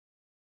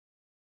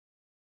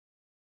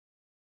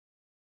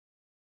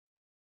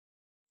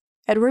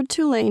Edward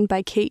Tulane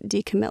by Kate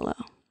DiCamillo.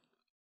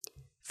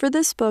 For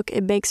this book,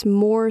 it makes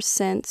more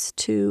sense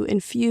to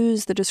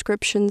infuse the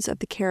descriptions of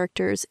the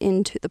characters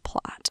into the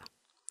plot.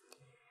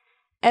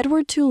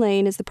 Edward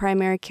Tulane is the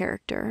primary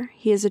character.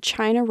 He is a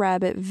China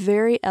rabbit,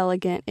 very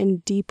elegant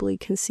and deeply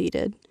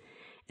conceited.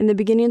 In the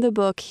beginning of the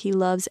book, he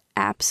loves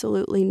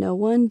absolutely no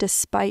one,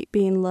 despite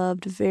being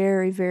loved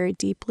very, very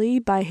deeply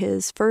by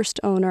his first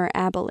owner,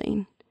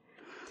 Abilene.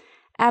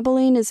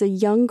 Abilene is a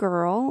young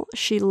girl.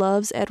 She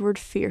loves Edward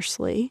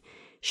fiercely.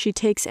 She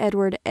takes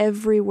Edward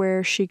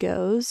everywhere she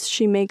goes.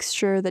 She makes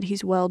sure that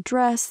he's well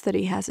dressed, that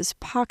he has his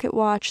pocket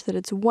watch, that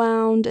it's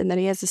wound, and that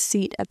he has a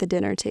seat at the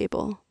dinner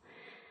table.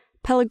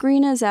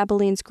 Pellegrina is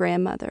Abilene's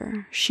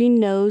grandmother. She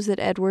knows that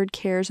Edward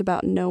cares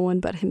about no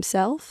one but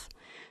himself,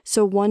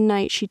 so one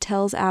night she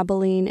tells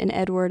Abilene and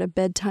Edward a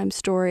bedtime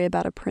story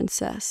about a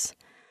princess.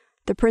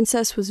 The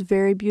princess was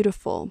very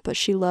beautiful, but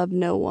she loved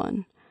no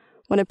one.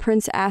 When a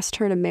prince asked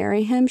her to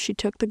marry him, she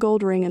took the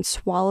gold ring and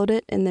swallowed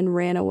it and then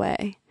ran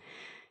away.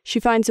 She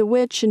finds a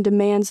witch and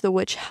demands the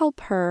witch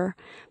help her,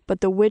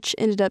 but the witch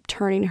ended up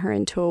turning her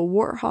into a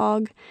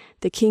warthog.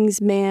 The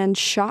king's man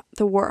shot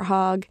the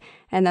warthog,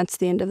 and that's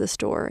the end of the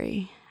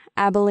story.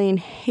 Abilene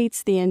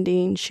hates the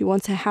ending. She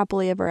wants a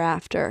happily ever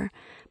after.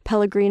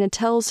 Pellegrina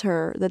tells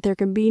her that there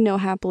can be no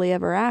happily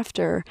ever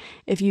after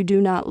if you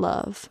do not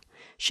love.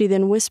 She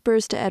then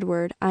whispers to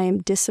Edward, "I am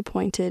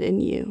disappointed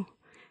in you."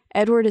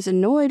 Edward is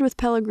annoyed with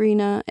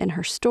Pellegrina and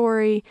her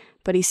story,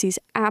 but he sees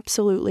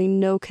absolutely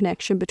no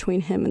connection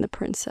between him and the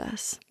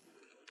princess.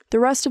 The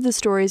rest of the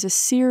story is a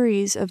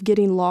series of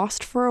getting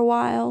lost for a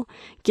while,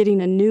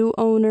 getting a new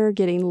owner,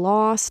 getting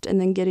lost,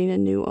 and then getting a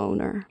new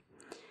owner.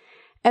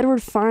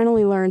 Edward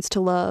finally learns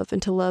to love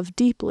and to love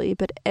deeply,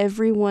 but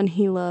everyone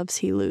he loves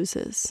he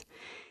loses.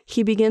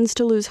 He begins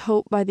to lose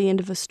hope by the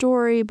end of a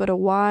story, but a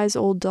wise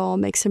old doll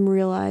makes him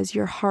realize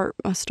your heart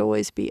must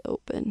always be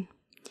open.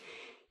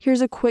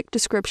 Here's a quick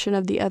description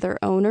of the other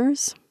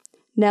owners.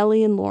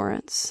 Nellie and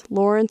Lawrence.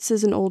 Lawrence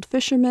is an old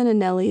fisherman and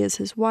Nellie is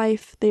his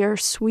wife. They are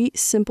sweet,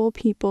 simple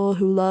people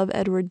who love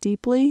Edward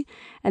deeply,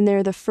 and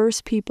they're the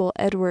first people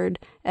Edward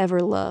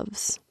ever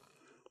loves.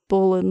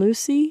 Bull and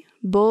Lucy.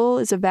 Bull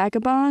is a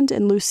vagabond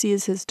and Lucy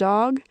is his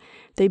dog.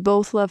 They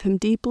both love him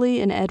deeply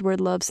and Edward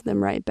loves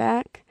them right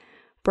back.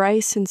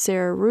 Bryce and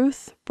Sarah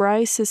Ruth.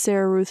 Bryce is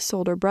Sarah Ruth's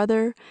older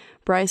brother.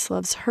 Bryce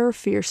loves her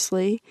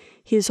fiercely.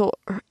 He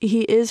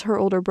is her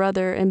older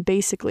brother and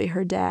basically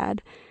her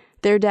dad.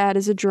 Their dad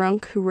is a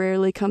drunk who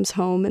rarely comes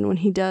home, and when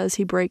he does,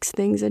 he breaks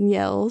things and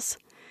yells.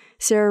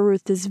 Sarah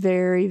Ruth is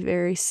very,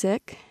 very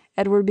sick.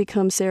 Edward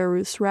becomes Sarah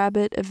Ruth's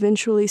rabbit.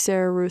 Eventually,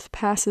 Sarah Ruth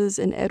passes,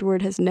 and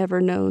Edward has never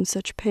known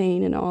such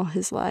pain in all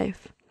his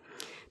life.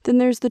 Then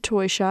there's the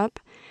toy shop.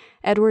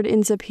 Edward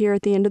ends up here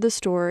at the end of the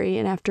story,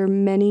 and after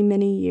many,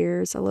 many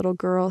years, a little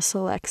girl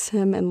selects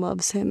him and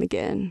loves him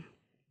again.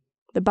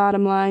 The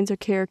bottom lines are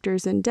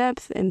characters in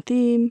depth and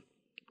theme.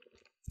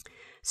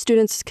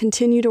 Students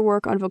continue to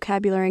work on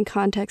vocabulary and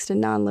context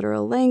and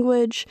non-literal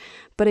language,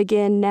 but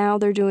again, now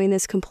they're doing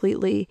this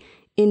completely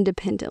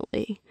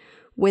independently.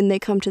 When they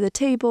come to the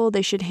table,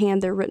 they should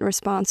hand their written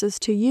responses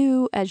to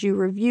you. As you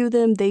review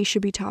them, they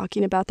should be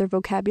talking about their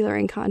vocabulary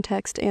and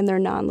context and their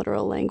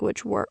non-literal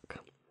language work.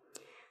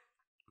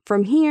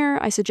 From here,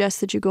 I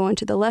suggest that you go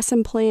into the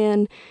lesson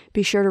plan,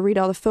 be sure to read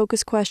all the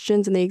focus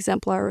questions and the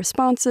exemplar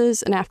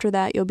responses, and after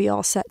that, you'll be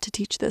all set to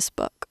teach this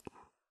book.